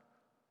longer?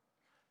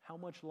 How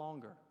much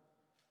longer?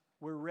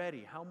 We're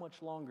ready. How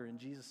much longer? And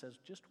Jesus says,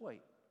 just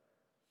wait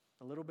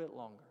a little bit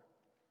longer.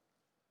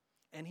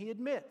 And he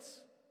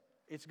admits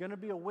it's going to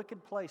be a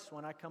wicked place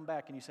when I come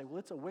back. And you say, well,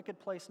 it's a wicked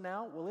place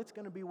now. Well, it's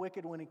going to be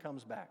wicked when he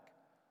comes back.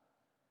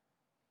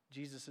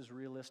 Jesus is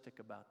realistic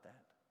about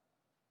that.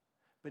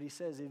 But he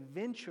says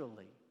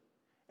eventually,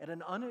 at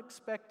an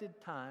unexpected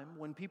time,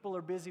 when people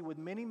are busy with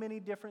many, many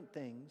different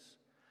things,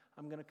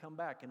 I'm going to come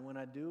back. And when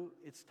I do,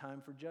 it's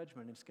time for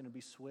judgment. It's going to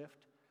be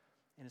swift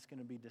and it's going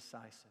to be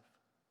decisive.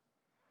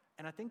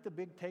 And I think the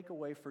big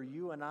takeaway for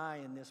you and I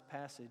in this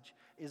passage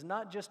is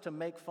not just to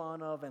make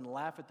fun of and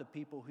laugh at the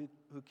people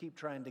who keep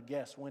trying to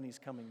guess when he's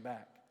coming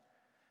back,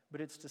 but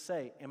it's to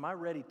say, am I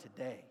ready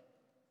today?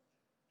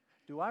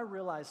 Do I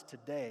realize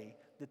today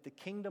that the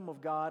kingdom of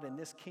God and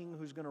this king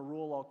who's going to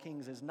rule all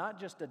kings is not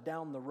just a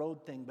down the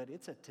road thing, but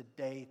it's a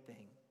today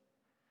thing?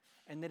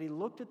 And that he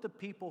looked at the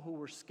people who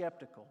were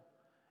skeptical,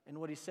 and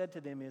what he said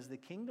to them is, the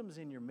kingdom's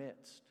in your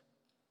midst.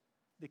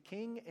 The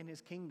king and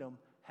his kingdom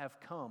have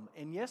come.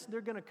 And yes,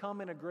 they're going to come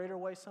in a greater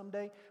way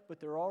someday, but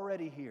they're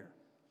already here.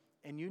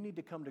 And you need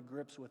to come to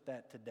grips with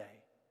that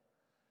today.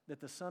 That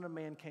the Son of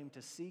Man came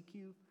to seek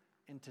you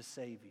and to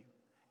save you.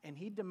 And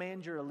he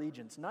demands your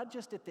allegiance, not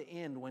just at the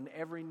end when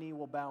every knee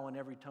will bow and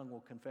every tongue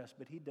will confess,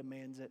 but he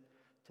demands it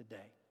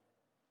today.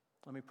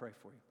 Let me pray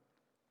for you.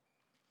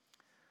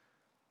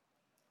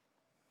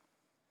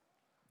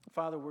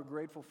 Father, we're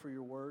grateful for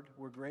your word.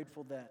 We're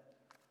grateful that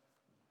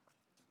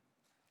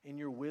in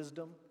your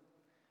wisdom,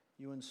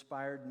 You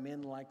inspired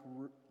men like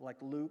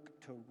Luke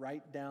to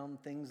write down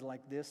things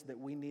like this that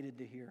we needed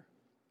to hear.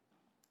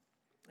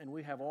 And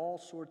we have all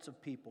sorts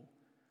of people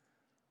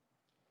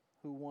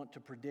who want to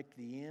predict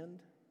the end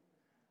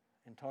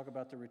and talk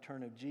about the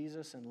return of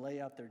Jesus and lay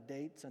out their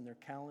dates and their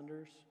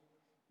calendars.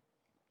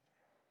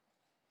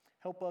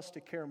 Help us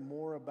to care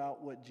more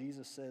about what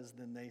Jesus says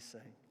than they say.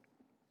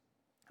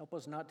 Help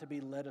us not to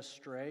be led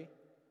astray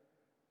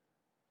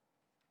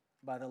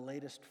by the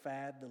latest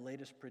fad, the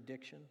latest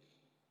prediction.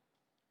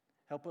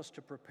 Help us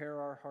to prepare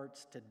our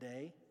hearts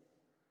today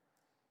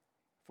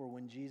for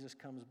when Jesus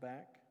comes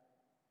back.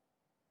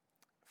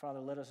 Father,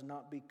 let us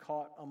not be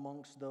caught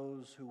amongst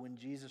those who, when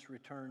Jesus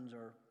returns,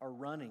 are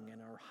running and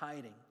are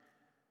hiding.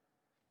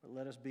 But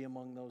let us be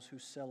among those who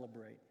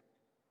celebrate.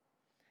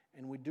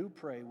 And we do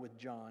pray with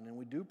John, and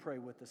we do pray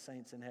with the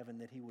saints in heaven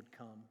that he would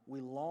come.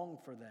 We long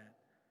for that.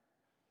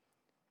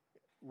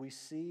 We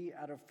see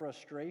out of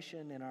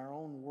frustration in our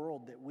own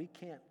world that we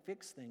can't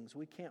fix things.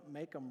 We can't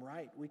make them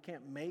right. We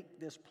can't make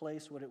this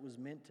place what it was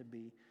meant to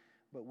be.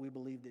 But we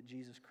believe that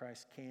Jesus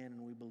Christ can,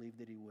 and we believe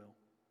that he will.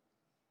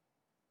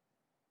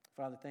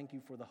 Father, thank you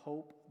for the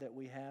hope that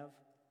we have,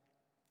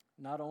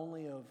 not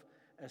only of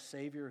a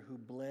Savior who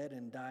bled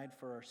and died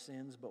for our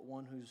sins, but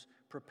one who's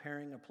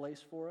preparing a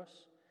place for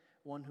us,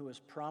 one who has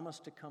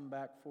promised to come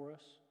back for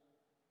us,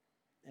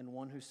 and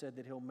one who said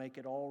that he'll make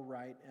it all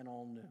right and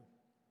all new.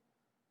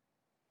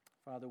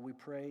 Father, we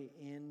pray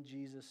in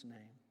Jesus'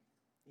 name,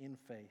 in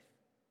faith.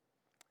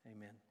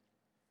 Amen.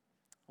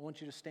 I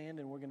want you to stand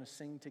and we're going to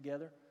sing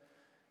together.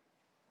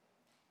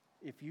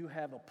 If you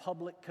have a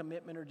public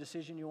commitment or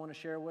decision you want to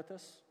share with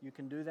us, you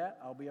can do that.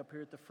 I'll be up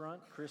here at the front.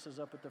 Chris is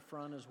up at the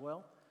front as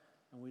well.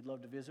 And we'd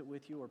love to visit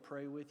with you or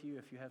pray with you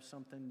if you have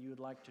something you would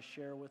like to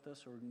share with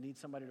us or need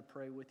somebody to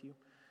pray with you.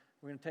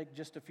 We're going to take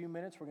just a few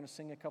minutes. We're going to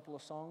sing a couple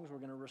of songs. We're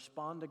going to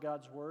respond to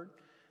God's word.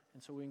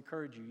 And so we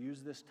encourage you,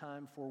 use this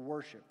time for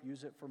worship.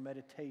 Use it for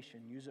meditation.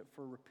 Use it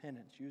for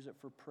repentance. Use it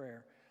for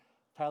prayer.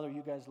 Tyler,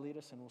 you guys lead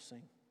us and we'll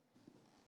sing.